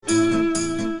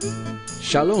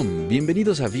Shalom,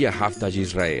 bienvenidos a Via Haftaj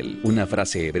Israel, una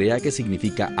frase hebrea que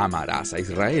significa amarás a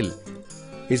Israel.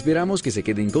 Esperamos que se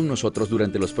queden con nosotros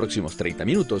durante los próximos 30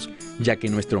 minutos, ya que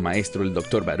nuestro maestro, el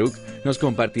Dr. Baruch, nos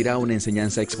compartirá una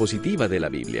enseñanza expositiva de la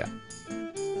Biblia.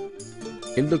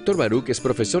 El Dr. Baruch es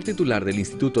profesor titular del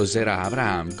Instituto Zera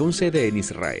Abraham, con sede en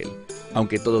Israel.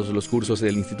 Aunque todos los cursos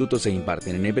del instituto se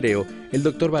imparten en hebreo, el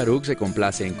Dr. Baruch se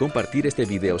complace en compartir este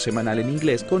video semanal en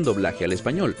inglés con doblaje al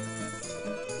español.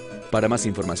 Para más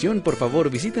información, por favor,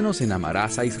 visítenos en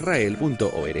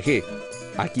amarazaisrael.org.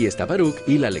 Aquí está Baruch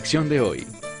y la lección de hoy.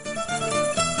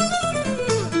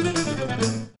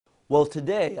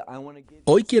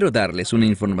 Hoy quiero darles una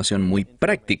información muy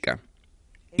práctica.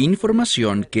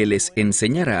 Información que les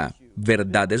enseñará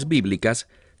verdades bíblicas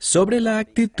sobre la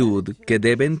actitud que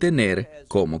deben tener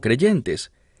como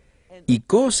creyentes y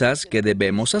cosas que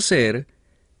debemos hacer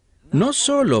no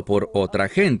solo por otra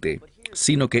gente,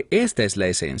 sino que esta es la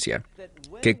esencia,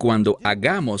 que cuando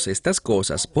hagamos estas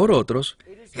cosas por otros,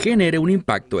 genere un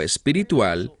impacto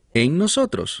espiritual en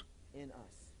nosotros.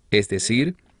 Es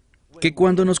decir, que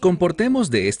cuando nos comportemos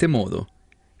de este modo,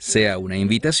 sea una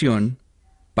invitación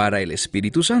para el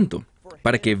Espíritu Santo,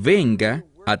 para que venga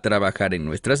a trabajar en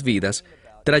nuestras vidas,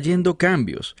 trayendo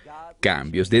cambios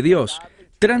de Dios,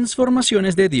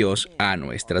 transformaciones de Dios a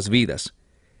nuestras vidas.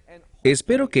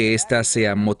 Espero que esta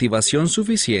sea motivación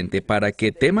suficiente para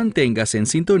que te mantengas en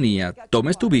sintonía,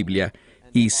 tomes tu Biblia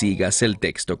y sigas el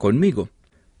texto conmigo.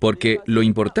 Porque lo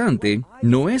importante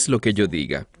no es lo que yo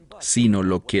diga, sino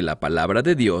lo que la palabra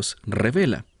de Dios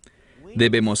revela.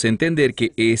 Debemos entender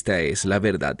que esta es la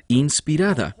verdad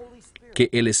inspirada, que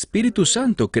el Espíritu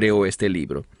Santo creó este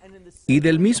libro. Y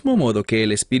del mismo modo que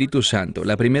el Espíritu Santo,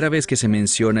 la primera vez que se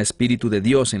menciona Espíritu de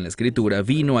Dios en la Escritura,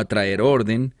 vino a traer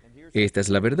orden, esta es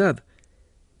la verdad.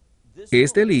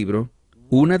 Este libro,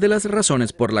 una de las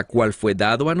razones por la cual fue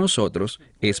dado a nosotros,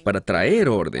 es para traer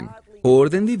orden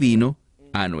divino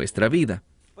a nuestra vida.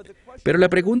 Pero la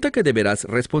pregunta que deberás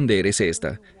responder es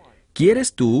esta: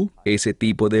 ¿quieres tú ese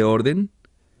tipo de orden?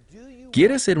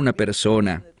 ¿Quieres ser una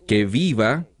persona que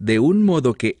viva de un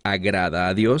modo que agrada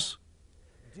a Dios?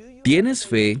 ¿Tienes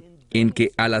fe en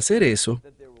que al hacer eso,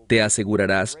 te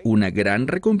asegurarás una gran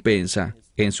recompensa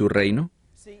en su reino?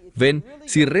 Ven,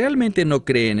 si realmente no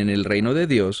creen en el reino de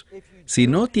Dios, si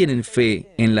no tienen fe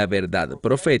en la verdad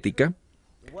profética,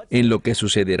 en lo que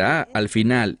sucederá al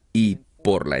final y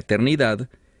por la eternidad,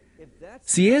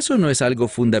 si eso no es algo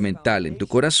fundamental en tu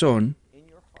corazón,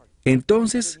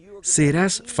 entonces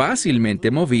serás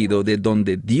fácilmente movido de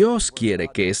donde Dios quiere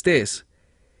que estés.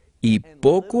 Y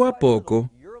poco a poco,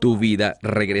 tu vida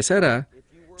regresará,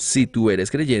 si tú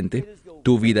eres creyente,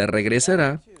 tu vida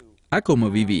regresará a como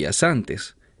vivías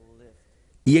antes.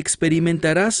 Y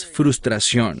experimentarás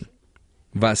frustración,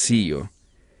 vacío,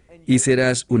 y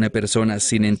serás una persona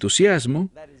sin entusiasmo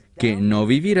que no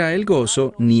vivirá el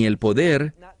gozo, ni el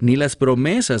poder, ni las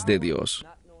promesas de Dios.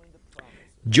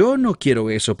 Yo no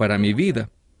quiero eso para mi vida,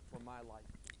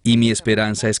 y mi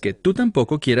esperanza es que tú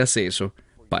tampoco quieras eso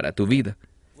para tu vida.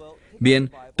 Bien,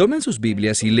 tomen sus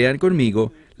Biblias y lean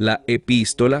conmigo la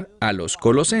epístola a los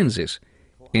Colosenses,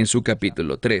 en su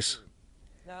capítulo 3.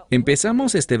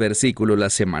 Empezamos este versículo la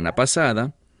semana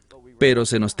pasada, pero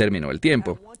se nos terminó el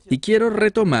tiempo, y quiero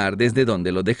retomar desde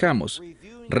donde lo dejamos,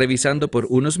 revisando por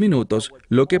unos minutos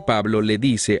lo que Pablo le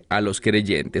dice a los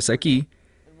creyentes aquí,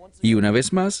 y una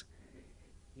vez más,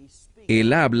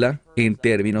 él habla en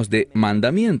términos de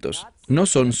mandamientos. No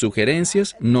son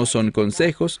sugerencias, no son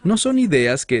consejos, no son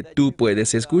ideas que tú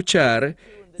puedes escuchar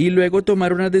y luego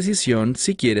tomar una decisión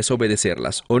si quieres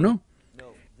obedecerlas o no.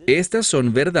 Estas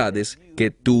son verdades que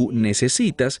tú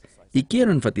necesitas, y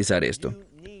quiero enfatizar esto.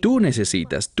 Tú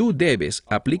debes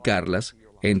aplicarlas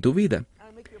en tu vida.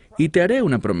 Y te haré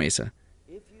una promesa.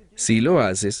 Si lo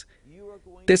haces,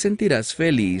 te sentirás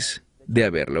feliz de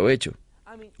haberlo hecho.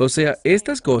 O sea,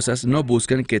 estas cosas no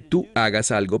buscan que tú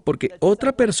hagas algo porque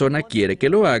otra persona quiere que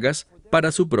lo hagas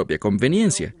para su propia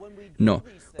conveniencia. No,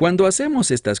 cuando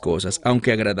hacemos estas cosas,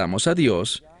 aunque agradamos a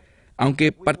Dios,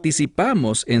 aunque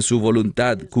participamos en su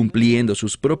voluntad cumpliendo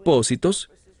sus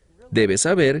propósitos, debes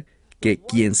saber que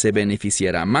quien se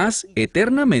beneficiará más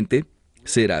eternamente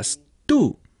serás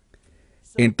tú.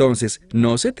 Entonces,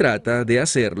 no se trata de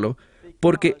hacerlo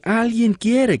porque alguien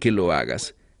quiere que lo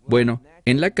hagas. Bueno,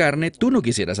 en la carne tú no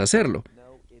quisieras hacerlo,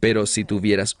 pero si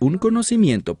tuvieras un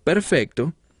conocimiento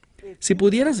perfecto, si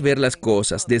pudieras ver las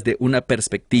cosas desde una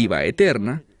perspectiva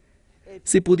eterna,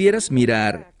 si pudieras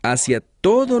mirar hacia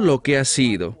todo lo que ha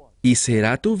sido y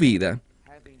será tu vida,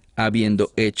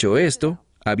 habiendo hecho esto,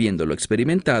 habiéndolo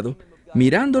experimentado,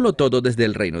 mirándolo todo desde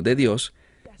el reino de Dios,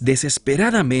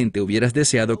 desesperadamente hubieras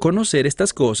deseado conocer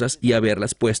estas cosas y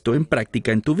haberlas puesto en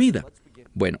práctica en tu vida.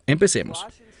 Bueno, empecemos.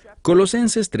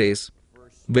 Colosenses 3,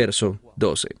 verso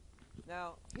 12.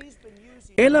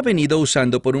 Él ha venido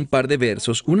usando por un par de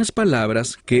versos unas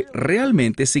palabras que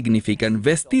realmente significan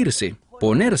vestirse,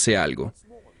 ponerse algo.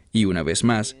 Y una vez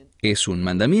más, es un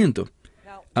mandamiento.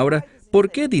 Ahora,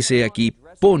 ¿por qué dice aquí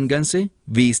pónganse,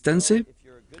 vístanse?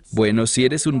 Bueno, si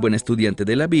eres un buen estudiante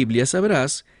de la Biblia,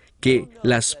 sabrás que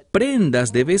las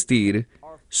prendas de vestir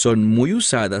son muy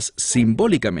usadas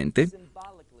simbólicamente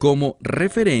como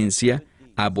referencia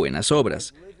a buenas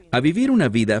obras, a vivir una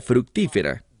vida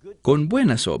fructífera con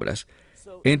buenas obras.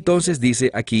 Entonces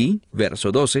dice aquí,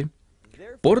 verso 12,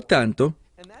 por tanto,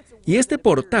 y este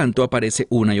por tanto aparece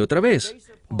una y otra vez.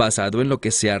 Basado en lo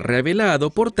que se ha revelado,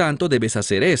 por tanto debes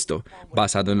hacer esto.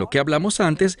 Basado en lo que hablamos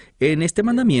antes, en este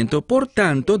mandamiento, por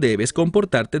tanto debes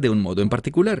comportarte de un modo en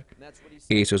particular.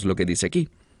 Eso es lo que dice aquí.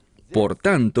 Por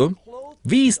tanto,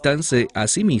 vístanse a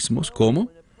sí mismos como...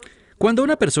 Cuando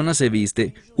una persona se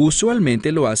viste,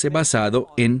 usualmente lo hace basado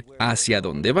en hacia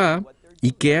dónde va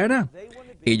y qué hará.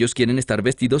 Ellos quieren estar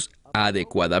vestidos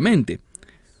adecuadamente.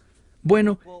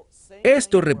 Bueno,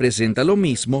 esto representa lo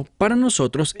mismo para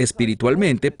nosotros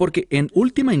espiritualmente porque en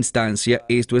última instancia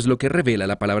esto es lo que revela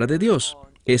la palabra de Dios.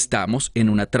 Estamos en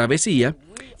una travesía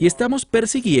y estamos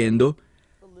persiguiendo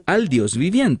al Dios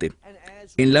viviente.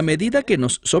 En la medida que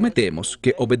nos sometemos,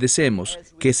 que obedecemos,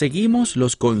 que seguimos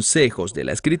los consejos de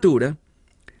la Escritura,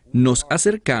 nos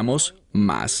acercamos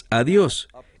más a Dios.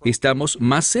 Estamos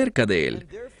más cerca de Él.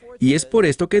 Y es por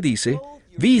esto que dice,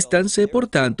 vístanse por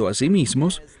tanto a sí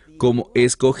mismos como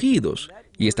escogidos.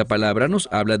 Y esta palabra nos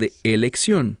habla de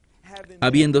elección,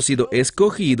 habiendo sido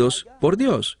escogidos por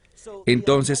Dios.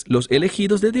 Entonces, los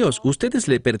elegidos de Dios, ustedes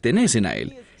le pertenecen a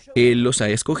Él. Él los ha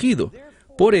escogido.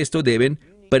 Por esto deben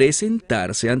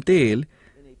presentarse ante Él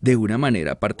de una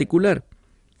manera particular.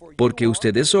 Porque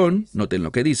ustedes son, noten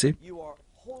lo que dice,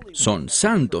 son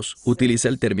santos. Utiliza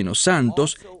el término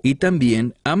santos y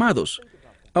también amados.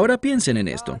 Ahora piensen en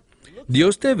esto.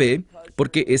 Dios te ve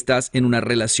porque estás en una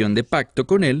relación de pacto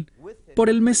con Él por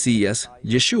el Mesías,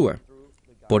 Yeshua,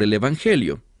 por el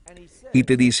Evangelio. Y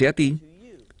te dice a ti,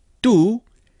 tú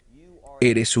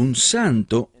eres un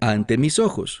santo ante mis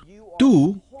ojos.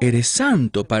 Tú eres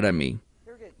santo para mí.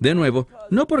 De nuevo,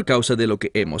 no por causa de lo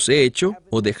que hemos hecho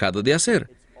o dejado de hacer,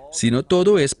 sino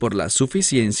todo es por la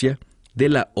suficiencia de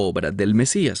la obra del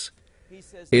Mesías.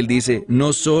 Él dice,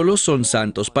 no solo son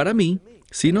santos para mí,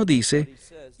 sino dice,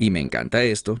 y me encanta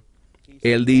esto,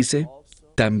 Él dice,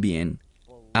 también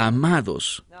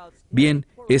amados. Bien,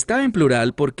 está en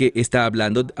plural porque está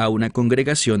hablando a una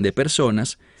congregación de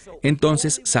personas,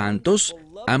 entonces santos,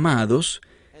 amados,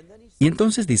 y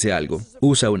entonces dice algo,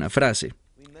 usa una frase.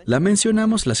 La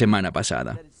mencionamos la semana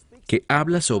pasada, que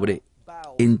habla sobre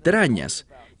entrañas,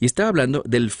 y está hablando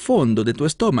del fondo de tu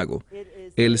estómago,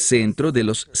 el centro de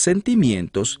los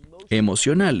sentimientos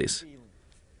emocionales.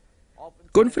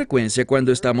 Con frecuencia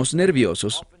cuando estamos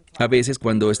nerviosos, a veces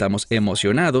cuando estamos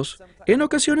emocionados, en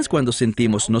ocasiones cuando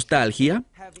sentimos nostalgia,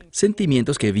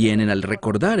 sentimientos que vienen al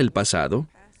recordar el pasado,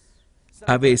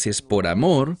 a veces por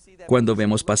amor, cuando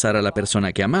vemos pasar a la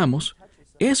persona que amamos,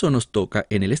 eso nos toca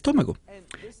en el estómago.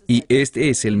 Y este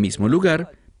es el mismo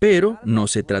lugar, pero no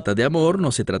se trata de amor,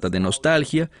 no se trata de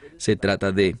nostalgia, se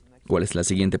trata de, ¿cuál es la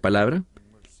siguiente palabra?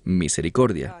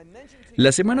 Misericordia.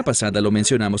 La semana pasada lo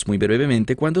mencionamos muy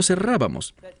brevemente cuando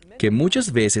cerrábamos, que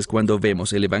muchas veces cuando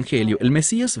vemos el Evangelio, el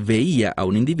Mesías veía a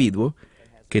un individuo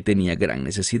que tenía gran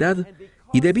necesidad,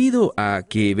 y debido a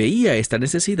que veía esta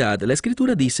necesidad, la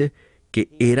Escritura dice que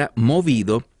era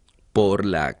movido por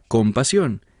la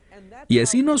compasión. Y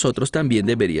así nosotros también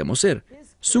deberíamos ser.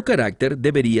 Su carácter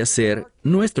debería ser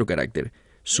nuestro carácter.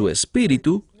 Su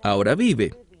espíritu ahora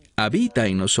vive, habita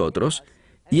en nosotros,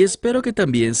 y espero que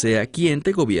también sea quien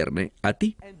te gobierne a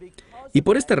ti. Y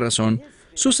por esta razón,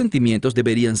 sus sentimientos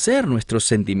deberían ser nuestros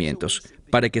sentimientos,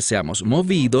 para que seamos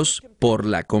movidos por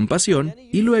la compasión,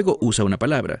 y luego usa una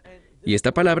palabra. Y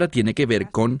esta palabra tiene que ver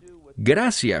con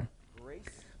gracia.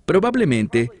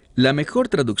 Probablemente, la mejor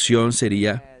traducción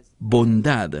sería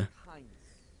bondad.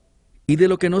 Y de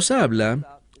lo que nos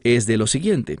habla es de lo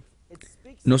siguiente.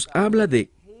 Nos habla de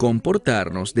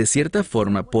comportarnos de cierta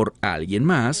forma por alguien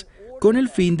más con el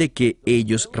fin de que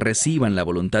ellos reciban la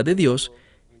voluntad de Dios,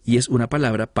 y es una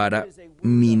palabra para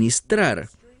ministrar,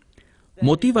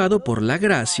 motivado por la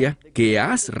gracia que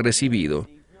has recibido,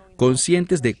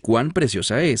 conscientes de cuán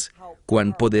preciosa es,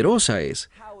 cuán poderosa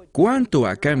es, cuánto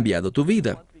ha cambiado tu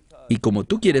vida. Y como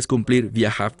tú quieres cumplir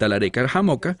Viahavta Larekar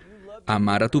Hamoka,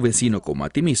 amar a tu vecino como a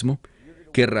ti mismo,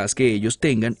 querrás que ellos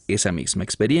tengan esa misma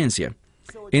experiencia.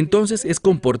 Entonces es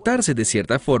comportarse de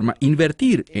cierta forma,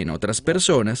 invertir en otras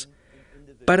personas,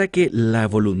 para que la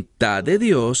voluntad de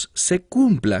Dios se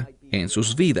cumpla en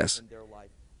sus vidas.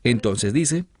 Entonces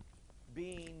dice,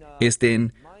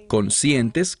 estén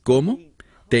conscientes como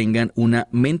tengan una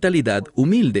mentalidad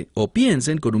humilde o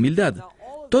piensen con humildad.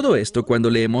 Todo esto, cuando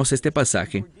leemos este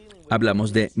pasaje,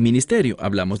 hablamos de ministerio,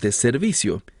 hablamos de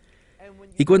servicio.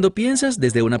 Y cuando piensas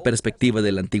desde una perspectiva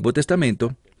del Antiguo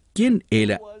Testamento, ¿quién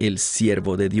era el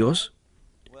siervo de Dios?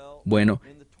 Bueno,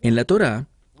 en la Torá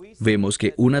vemos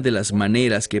que una de las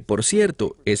maneras que, por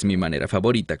cierto, es mi manera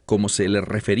favorita, como se le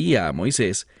refería a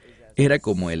Moisés, era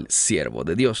como el siervo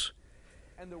de Dios.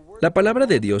 La palabra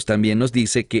de Dios también nos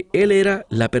dice que él era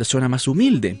la persona más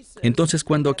humilde. Entonces,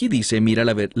 cuando aquí dice, mira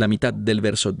la mitad del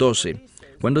verso 12,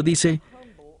 cuando dice,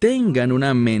 tengan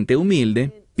una mente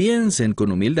humilde, piensen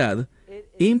con humildad,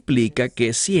 implica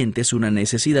que sientes una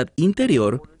necesidad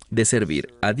interior de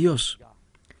servir a Dios.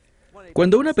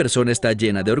 Cuando una persona está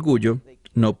llena de orgullo,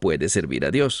 no puede servir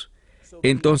a Dios.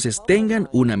 Entonces, tengan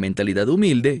una mentalidad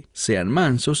humilde, sean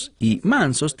mansos, y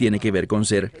mansos tiene que ver con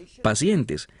ser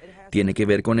pacientes. Tiene que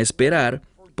ver con esperar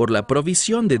por la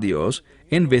provisión de Dios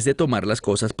en vez de tomar las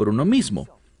cosas por uno mismo.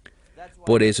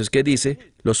 Por eso es que dice,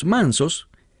 los mansos,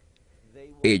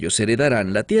 ellos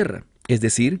heredarán la tierra, es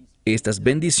decir, estas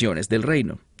bendiciones del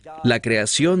reino, la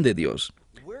creación de Dios.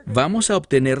 Vamos a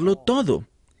obtenerlo todo,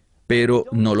 pero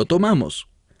no lo tomamos.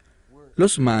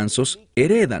 Los mansos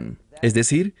heredan, es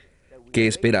decir, que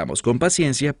esperamos con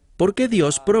paciencia porque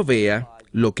Dios provea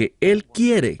lo que Él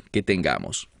quiere que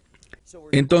tengamos.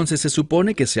 Entonces se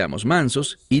supone que seamos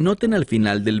mansos, y noten al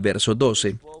final del verso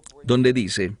 12, donde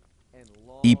dice,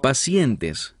 y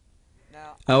pacientes.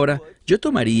 Ahora, yo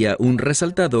tomaría un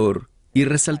resaltador y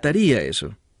resaltaría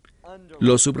eso.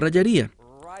 Lo subrayaría.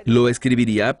 Lo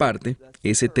escribiría aparte,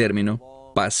 ese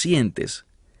término, pacientes.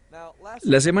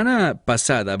 La semana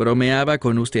pasada bromeaba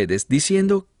con ustedes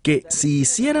diciendo que si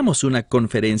hiciéramos una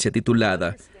conferencia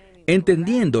titulada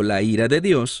Entendiendo la ira de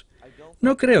Dios,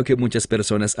 no creo que muchas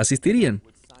personas asistirían.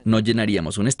 No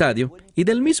llenaríamos un estadio y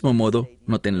del mismo modo,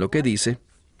 noten lo que dice.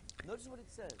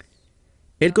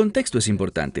 El contexto es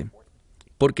importante,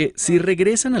 porque si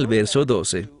regresan al verso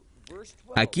 12,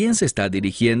 ¿a quién se está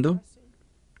dirigiendo?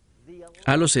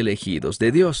 A los elegidos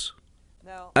de Dios.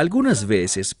 Algunas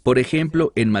veces, por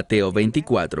ejemplo, en Mateo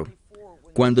 24,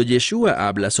 cuando Yeshua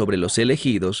habla sobre los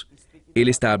elegidos, Él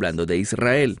está hablando de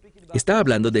Israel, está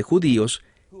hablando de judíos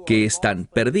que están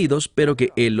perdidos, pero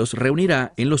que Él los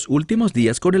reunirá en los últimos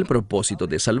días con el propósito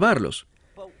de salvarlos.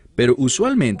 Pero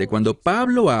usualmente cuando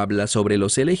Pablo habla sobre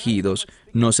los elegidos,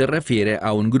 no se refiere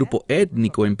a un grupo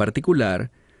étnico en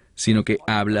particular, sino que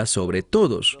habla sobre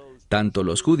todos, tanto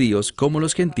los judíos como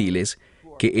los gentiles,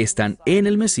 que están en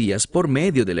el Mesías por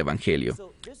medio del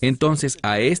Evangelio. Entonces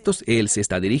a estos Él se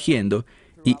está dirigiendo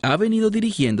y ha venido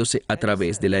dirigiéndose a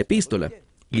través de la epístola.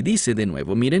 Y dice de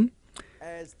nuevo, miren,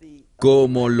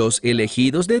 como los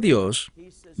elegidos de Dios,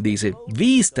 dice,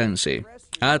 vístanse,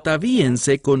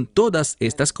 atavíense con todas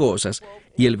estas cosas.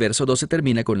 Y el verso 12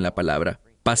 termina con la palabra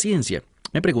paciencia.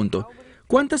 Me pregunto,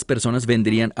 ¿cuántas personas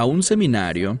vendrían a un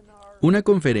seminario, una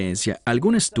conferencia,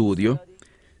 algún estudio,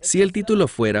 si el título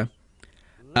fuera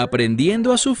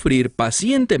Aprendiendo a sufrir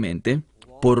pacientemente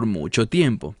por mucho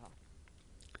tiempo?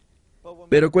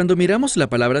 Pero cuando miramos la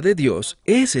palabra de Dios,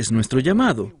 ese es nuestro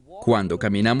llamado. Cuando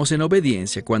caminamos en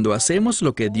obediencia, cuando hacemos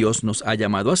lo que Dios nos ha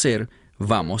llamado a hacer,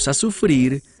 vamos a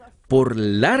sufrir por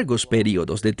largos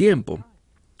periodos de tiempo.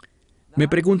 Me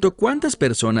pregunto, ¿cuántas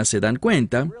personas se dan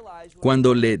cuenta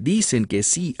cuando le dicen que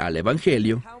sí al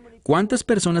Evangelio? ¿Cuántas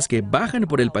personas que bajan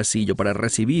por el pasillo para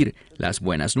recibir las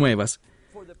buenas nuevas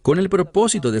con el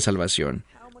propósito de salvación?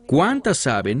 ¿Cuántas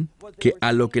saben que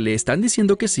a lo que le están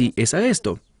diciendo que sí es a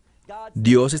esto?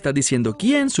 Dios está diciendo,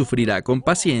 ¿quién sufrirá con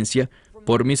paciencia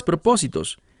por mis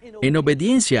propósitos, en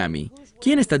obediencia a mí?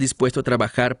 ¿Quién está dispuesto a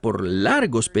trabajar por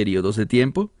largos periodos de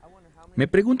tiempo? Me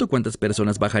pregunto cuántas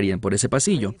personas bajarían por ese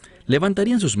pasillo,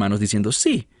 levantarían sus manos diciendo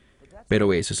sí.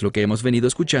 Pero eso es lo que hemos venido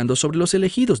escuchando sobre los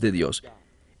elegidos de Dios.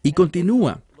 Y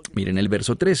continúa, miren el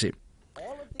verso 13.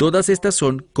 Todas estas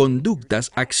son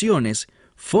conductas, acciones,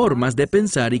 formas de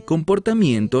pensar y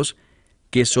comportamientos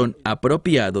que son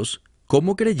apropiados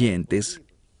como creyentes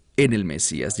en el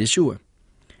Mesías Yeshua.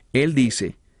 Él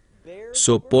dice,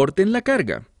 soporten la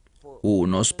carga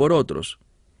unos por otros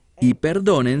y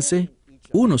perdónense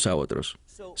unos a otros.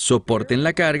 Soporten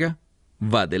la carga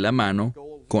va de la mano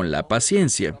con la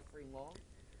paciencia.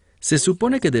 Se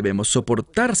supone que debemos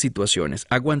soportar situaciones,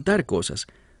 aguantar cosas,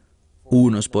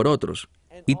 unos por otros.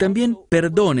 Y también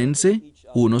perdónense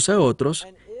unos a otros,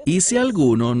 y si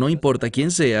alguno, no importa quién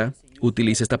sea,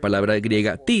 utiliza esta palabra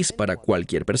griega tis para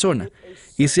cualquier persona.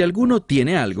 Y si alguno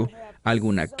tiene algo,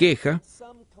 alguna queja,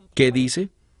 ¿qué dice?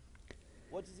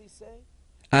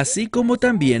 Así como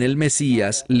también el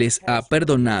Mesías les ha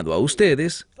perdonado a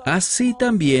ustedes, así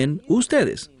también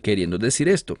ustedes, queriendo decir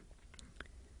esto.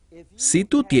 Si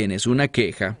tú tienes una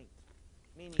queja,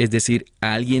 es decir,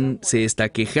 alguien se está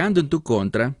quejando en tu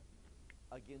contra,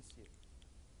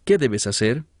 ¿qué debes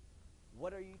hacer?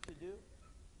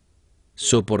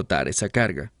 Soportar esa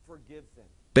carga.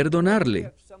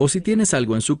 Perdonarle. O si tienes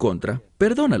algo en su contra,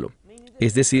 perdónalo.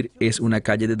 Es decir, es una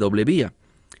calle de doble vía.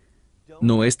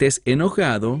 No estés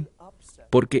enojado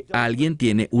porque alguien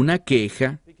tiene una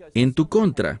queja en tu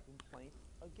contra.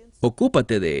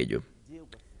 Ocúpate de ello.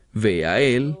 Ve a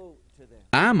él,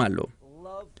 ámalo,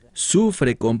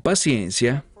 sufre con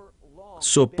paciencia,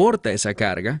 soporta esa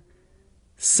carga,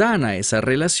 sana esa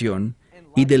relación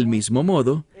y del mismo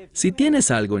modo, si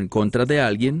tienes algo en contra de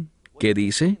alguien, ¿qué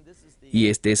dice? Y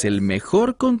este es el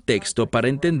mejor contexto para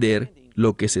entender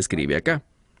lo que se escribe acá.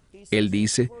 Él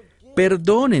dice,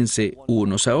 perdónense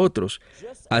unos a otros,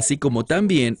 así como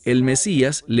también el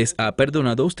Mesías les ha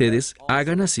perdonado a ustedes,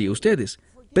 hagan así ustedes.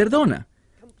 Perdona,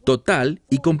 total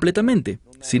y completamente,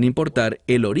 sin importar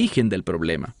el origen del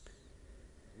problema.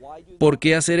 ¿Por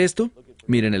qué hacer esto?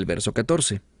 Miren el verso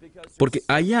 14. Porque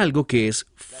hay algo que es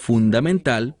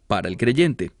fundamental para el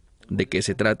creyente. ¿De qué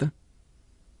se trata?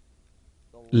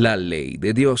 La ley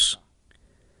de Dios.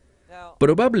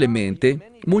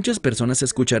 Probablemente, muchas personas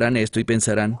escucharán esto y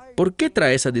pensarán, ¿por qué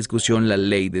trae esa discusión la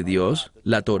ley de Dios,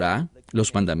 la Torá,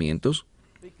 los mandamientos?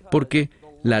 Porque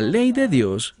la ley de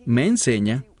Dios me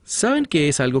enseña, ¿saben qué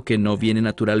es algo que no viene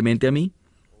naturalmente a mí?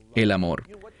 El amor.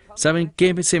 ¿Saben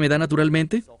qué se me da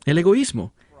naturalmente? El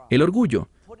egoísmo, el orgullo,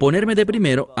 ponerme de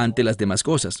primero ante las demás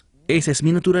cosas. Esa es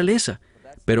mi naturaleza.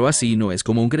 Pero así no es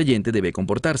como un creyente debe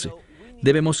comportarse.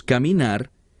 Debemos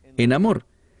caminar en amor.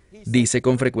 Dice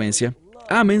con frecuencia,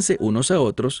 ámense unos a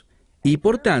otros, y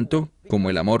por tanto, como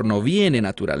el amor no viene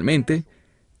naturalmente,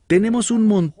 tenemos un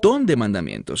montón de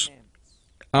mandamientos.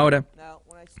 Ahora,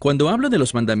 cuando hablo de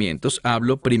los mandamientos,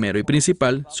 hablo primero y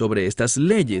principal sobre estas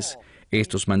leyes,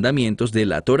 estos mandamientos de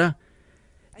la Torá.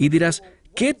 Y dirás,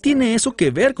 ¿qué tiene eso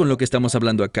que ver con lo que estamos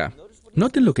hablando acá?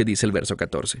 Noten lo que dice el verso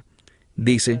 14.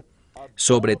 Dice,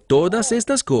 sobre todas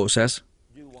estas cosas,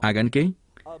 ¿hagan qué?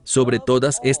 Sobre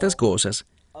todas estas cosas,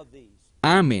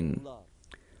 amen.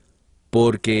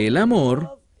 Porque el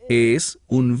amor es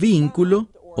un vínculo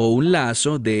o un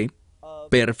lazo de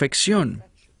perfección.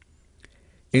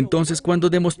 Entonces, cuando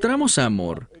demostramos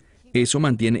amor, eso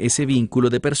mantiene ese vínculo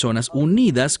de personas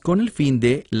unidas con el fin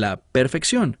de la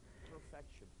perfección.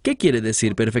 ¿Qué quiere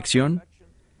decir perfección?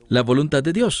 La voluntad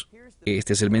de Dios.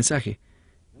 Este es el mensaje.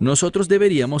 Nosotros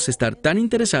deberíamos estar tan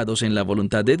interesados en la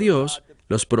voluntad de Dios,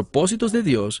 los propósitos de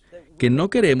Dios, que no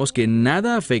queremos que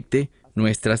nada afecte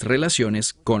nuestras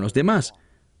relaciones con los demás.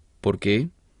 ¿Por qué?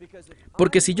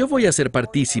 Porque si yo voy a ser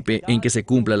partícipe en que se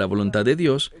cumpla la voluntad de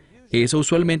Dios, eso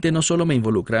usualmente no solo me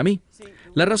involucra a mí.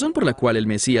 La razón por la cual el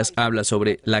Mesías habla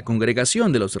sobre la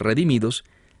congregación de los redimidos,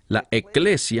 la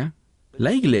eclesia,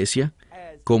 la iglesia,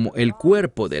 como el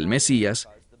cuerpo del Mesías,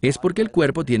 es porque el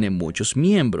cuerpo tiene muchos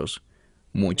miembros,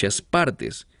 muchas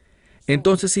partes.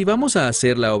 Entonces, si vamos a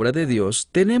hacer la obra de Dios,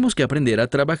 tenemos que aprender a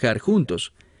trabajar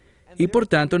juntos. Y por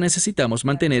tanto necesitamos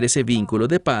mantener ese vínculo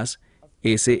de paz,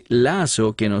 ese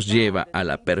lazo que nos lleva a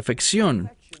la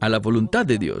perfección, a la voluntad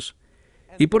de Dios.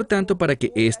 Y por tanto, para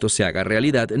que esto se haga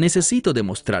realidad, necesito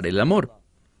demostrar el amor.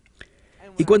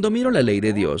 Y cuando miro la ley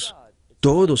de Dios,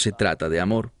 todo se trata de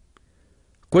amor.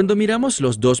 Cuando miramos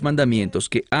los dos mandamientos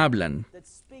que hablan,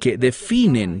 que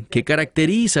definen, que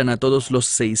caracterizan a todos los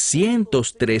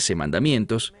 613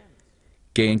 mandamientos,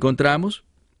 ¿qué encontramos?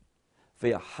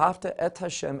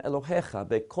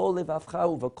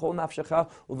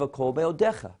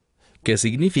 ¿Qué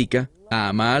significa?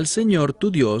 Ama al Señor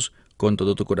tu Dios con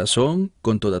todo tu corazón,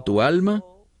 con toda tu alma,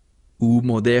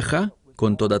 umodeja,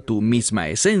 con toda tu misma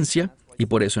esencia, y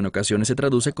por eso en ocasiones se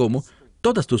traduce como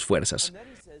todas tus fuerzas.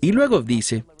 Y luego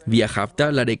dice,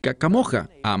 viajafta lareka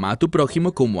camoja, ama a tu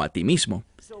prójimo como a ti mismo.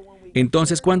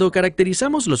 Entonces, cuando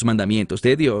caracterizamos los mandamientos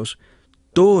de Dios,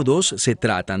 todos se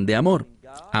tratan de amor,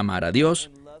 amar a Dios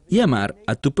y amar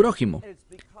a tu prójimo.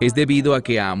 Es debido a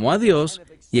que amo a Dios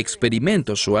y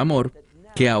experimento su amor,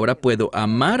 que ahora puedo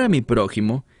amar a mi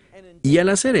prójimo, y al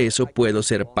hacer eso puedo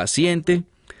ser paciente,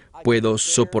 puedo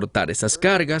soportar esas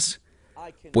cargas,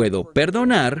 puedo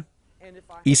perdonar,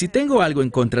 y si tengo algo en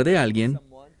contra de alguien,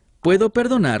 puedo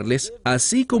perdonarles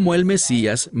así como el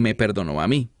Mesías me perdonó a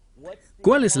mí.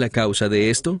 ¿Cuál es la causa de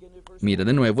esto? Mira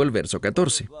de nuevo el verso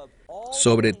 14.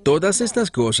 Sobre todas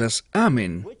estas cosas,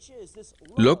 amen.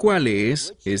 lo cual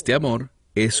este amor,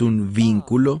 es un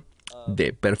vínculo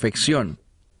de perfección.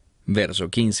 Verso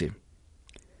 15.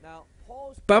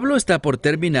 Pablo está por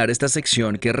terminar esta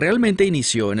sección que realmente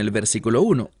inició en el versículo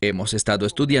 1. Hemos estado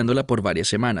estudiándola por varias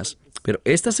semanas, pero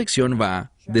esta sección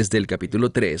va desde el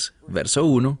capítulo 3, verso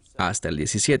 1, hasta el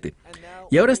 17.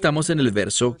 Y ahora estamos en el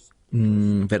verso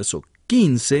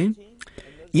 15,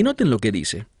 y noten lo que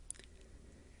dice.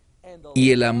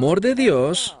 Y el amor de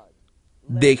Dios,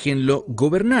 déjenlo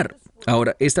gobernar.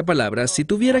 Ahora, esta palabra, si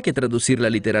tuviera que traducirla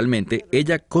literalmente,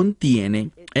 ella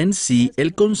contiene en sí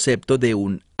el concepto de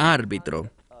un árbitro.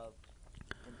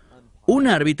 Un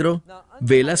árbitro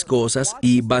ve las cosas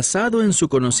y, basado en su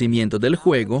conocimiento del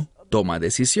juego, toma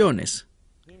decisiones.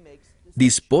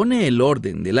 Dispone el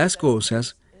orden de las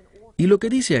cosas, y lo que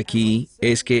dice aquí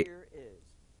es que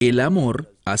el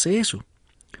amor hace eso.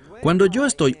 Cuando yo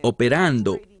estoy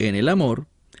operando en el amor,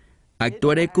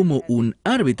 actuaré como un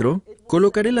árbitro,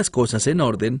 colocaré las cosas en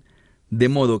orden, de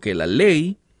modo que la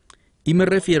ley, y me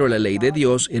refiero a la ley de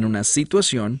Dios en una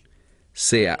situación,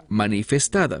 sea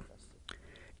manifestada.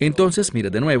 Entonces,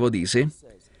 mira de nuevo, dice,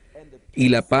 y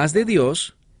la paz de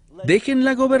Dios,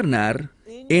 déjenla gobernar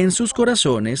en sus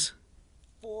corazones,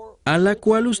 a la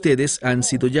cual ustedes han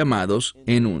sido llamados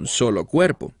en un solo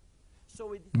cuerpo.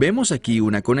 Vemos aquí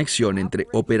una conexión entre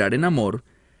operar en amor,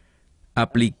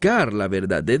 aplicar la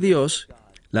verdad de Dios,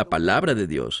 la palabra de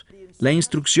Dios, la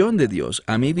instrucción de Dios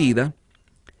a mi vida,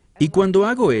 y cuando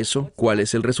hago eso, ¿cuál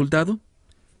es el resultado?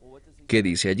 ¿Qué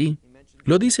dice allí?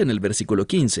 Lo dice en el versículo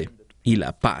 15, y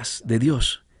la paz de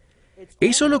Dios.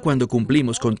 Es solo cuando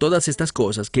cumplimos con todas estas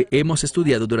cosas que hemos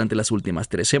estudiado durante las últimas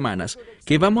 3 semanas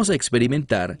que vamos a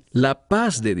experimentar la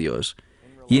paz de Dios.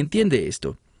 Y entiende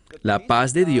esto, la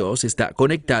paz de Dios está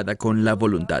conectada con la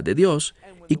voluntad de Dios,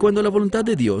 y cuando la voluntad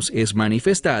de Dios es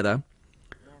manifestada,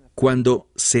 cuando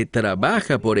se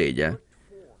trabaja por ella,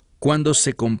 cuando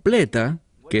se completa,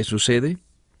 ¿qué sucede?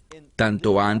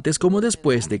 Tanto antes como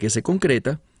después de que se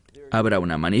concreta, habrá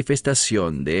una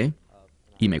manifestación de,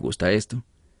 y me gusta esto,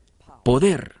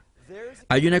 poder.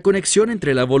 Hay una conexión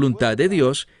entre la voluntad de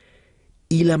Dios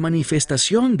y la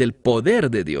manifestación del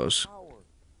poder de Dios.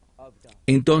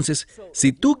 Entonces,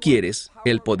 si tú quieres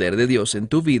el poder de Dios en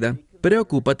tu vida,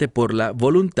 preocúpate por la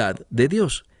voluntad de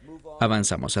Dios.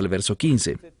 Avanzamos al verso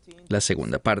 15, la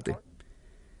segunda parte.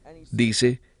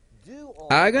 Dice,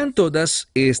 hagan todas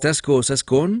estas cosas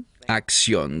con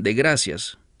acción de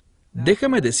gracias.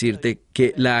 Déjame decirte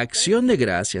que la acción de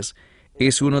gracias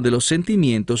es uno de los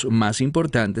sentimientos más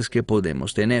importantes que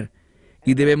podemos tener,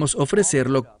 y debemos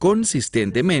ofrecerlo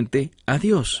consistentemente a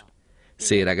Dios.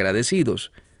 Ser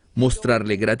agradecidos,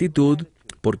 mostrarle gratitud,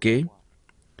 porque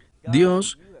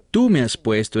Dios, tú me has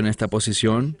puesto en esta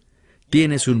posición,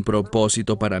 tienes un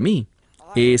propósito para mí,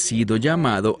 he sido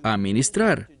llamado a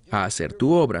ministrar, a hacer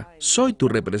tu obra, soy tu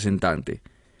representante.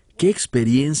 ¡Qué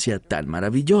experiencia tan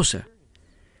maravillosa!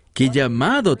 ¡Qué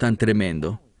llamado tan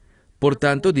tremendo! Por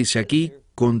tanto, dice aquí,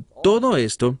 con todo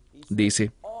esto,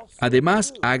 dice,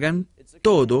 además hagan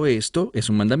todo esto, es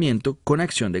un mandamiento, con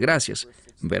acción de gracias.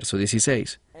 Verso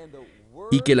 16.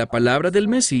 Y que la palabra del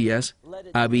Mesías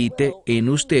habite en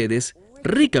ustedes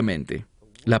ricamente.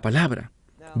 La palabra.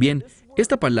 Bien,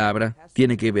 esta palabra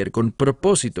tiene que ver con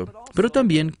propósito, pero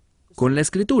también con la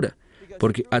Escritura,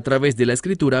 porque a través de la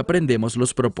Escritura aprendemos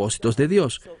los propósitos de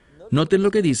Dios. Noten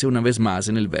lo que dice una vez más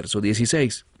en el verso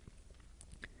 16.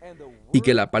 Y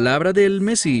que la palabra del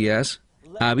Mesías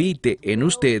habite en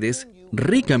ustedes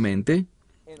ricamente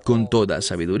con toda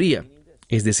sabiduría.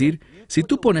 Es decir, si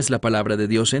tú pones la palabra de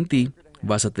Dios en ti,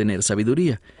 vas a tener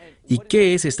sabiduría. ¿Y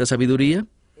qué es esta sabiduría?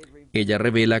 Ella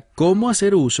revela cómo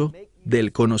hacer uso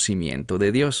del conocimiento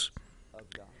de Dios.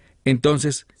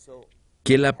 Entonces,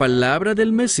 que la palabra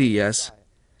del Mesías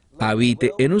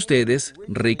habite en ustedes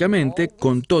ricamente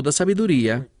con toda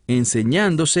sabiduría,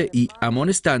 enseñándose y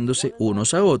amonestándose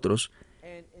unos a otros.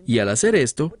 Y al hacer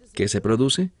esto, ¿qué se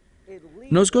produce?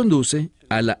 Nos conduce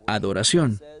a la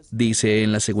adoración. Dice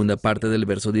en la segunda parte del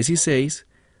verso 16,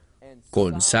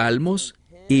 con salmos,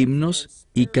 himnos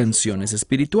y canciones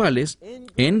espirituales,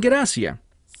 en gracia,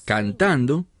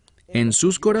 cantando en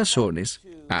sus corazones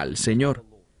al Señor.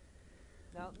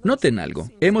 Noten algo,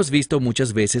 hemos visto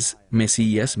muchas veces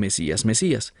Mesías, Mesías,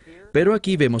 Mesías, pero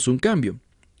aquí vemos un cambio.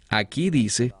 Aquí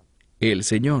dice el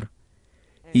Señor.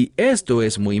 Y esto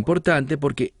es muy importante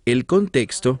porque el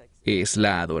contexto es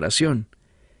la adoración.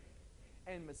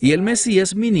 Y el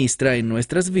Mesías ministra en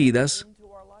nuestras vidas,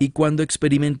 y cuando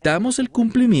experimentamos el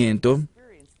cumplimiento,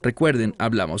 recuerden,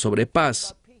 hablamos sobre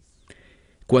paz.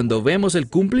 Cuando vemos el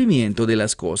cumplimiento de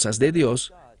las cosas de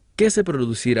Dios, ¿qué se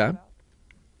producirá?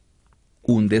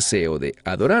 Un deseo de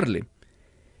adorarle.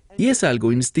 Y es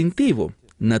algo instintivo,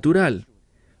 natural.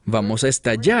 Vamos a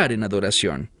estallar en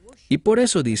adoración. Y por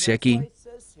eso dice aquí,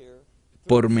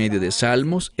 por medio de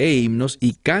salmos e himnos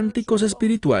y cánticos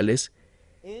espirituales,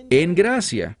 en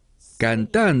gracia,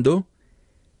 cantando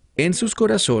en sus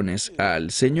corazones al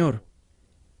Señor.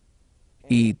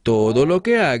 Y todo lo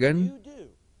que hagan,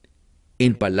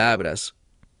 en palabras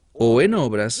o en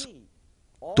obras,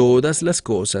 todas las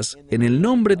cosas en el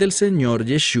nombre del Señor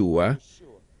Yeshua,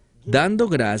 dando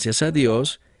gracias a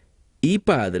Dios y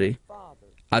Padre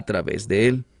a través de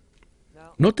Él.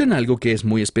 Noten algo que es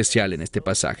muy especial en este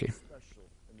pasaje.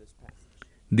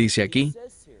 Dice aquí,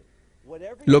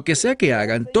 lo que sea que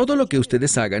hagan, todo lo que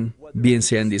ustedes hagan, bien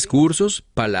sea en discursos,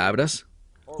 palabras,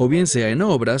 o bien sea en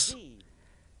obras,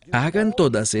 hagan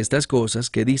todas estas cosas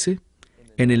que dice,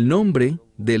 en el nombre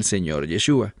del Señor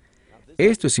Yeshua.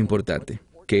 Esto es importante.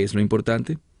 ¿Qué es lo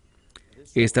importante?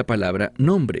 Esta palabra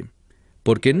nombre,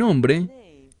 porque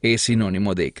nombre es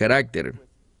sinónimo de carácter.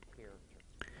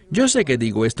 Yo sé que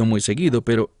digo esto muy seguido,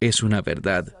 pero es una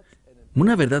verdad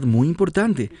muy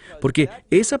importante, porque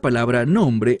esa palabra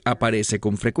nombre aparece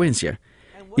con frecuencia.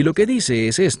 Y lo que dice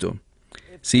es esto: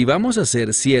 si vamos a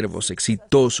ser siervos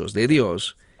exitosos de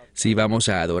Dios, si vamos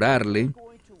a adorarle,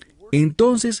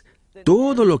 entonces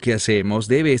todo lo que hacemos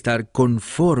debe estar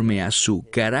conforme a su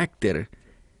carácter.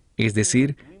 Es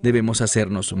decir, debemos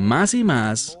hacernos más y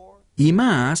más y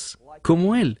más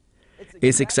como Él.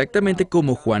 Es exactamente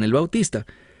como Juan el Bautista.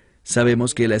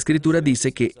 Sabemos que la Escritura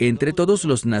dice que entre todos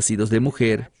los nacidos de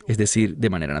mujer, es decir, de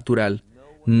manera natural,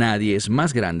 nadie es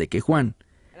más grande que Juan.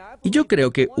 Y yo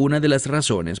creo que una de las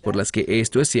razones por las que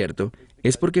esto es cierto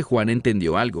es porque Juan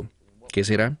entendió algo. ¿Qué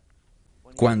será?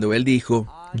 Cuando él dijo,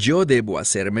 yo debo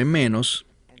hacerme menos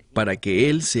para que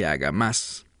Él se haga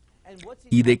más.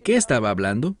 ¿Y de qué estaba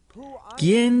hablando?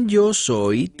 Quien yo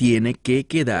soy tiene que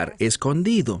quedar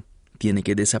escondido, tiene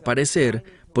que desaparecer,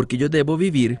 porque yo debo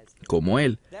vivir como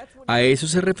Él. A eso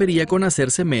se refería con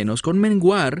hacerse menos, con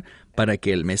menguar, para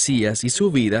que el Mesías y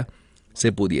su vida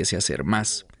se pudiese hacer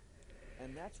más.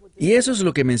 Y eso es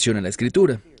lo que menciona la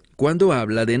Escritura, cuando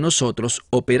habla de nosotros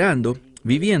operando,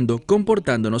 viviendo,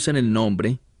 comportándonos en el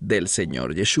nombre del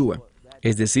Señor Yeshua,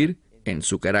 es decir, en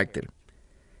su carácter.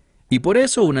 Y por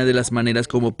eso una de las maneras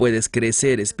como puedes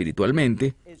crecer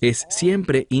espiritualmente es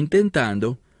siempre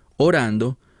intentando,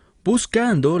 orando,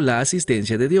 buscando la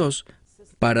asistencia de Dios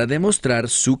para demostrar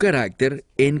su carácter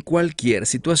en cualquier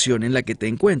situación en la que te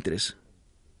encuentres.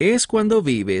 Es cuando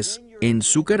vives en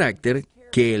su carácter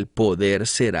que el poder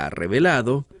será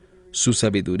revelado, su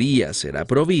sabiduría será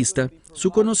provista,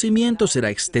 su conocimiento será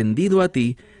extendido a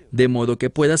ti, de modo que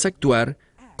puedas actuar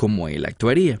como Él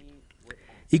actuaría.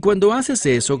 Y cuando haces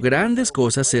eso, grandes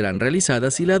cosas serán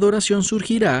realizadas y la adoración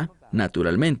surgirá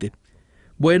naturalmente.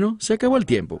 Bueno, se acabó el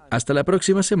tiempo. Hasta la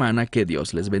próxima semana. Que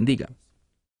Dios les bendiga.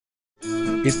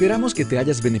 Esperamos que te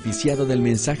hayas beneficiado del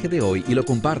mensaje de hoy y lo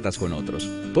compartas con otros.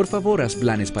 Por favor, haz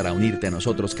planes para unirte a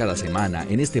nosotros cada semana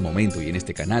en este momento y en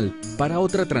este canal para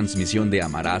otra transmisión de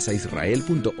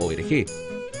amarazaisrael.org.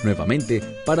 Nuevamente,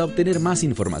 para obtener más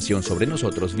información sobre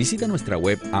nosotros, visita nuestra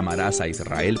web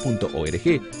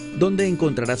amarazaisrael.org, donde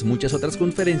encontrarás muchas otras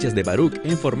conferencias de Baruch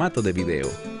en formato de video.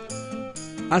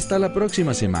 Hasta la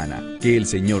próxima semana. Que el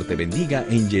Señor te bendiga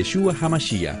en Yeshua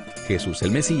HaMashiach, Jesús el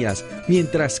Mesías,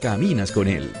 mientras caminas con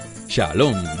Él.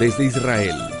 Shalom desde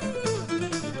Israel.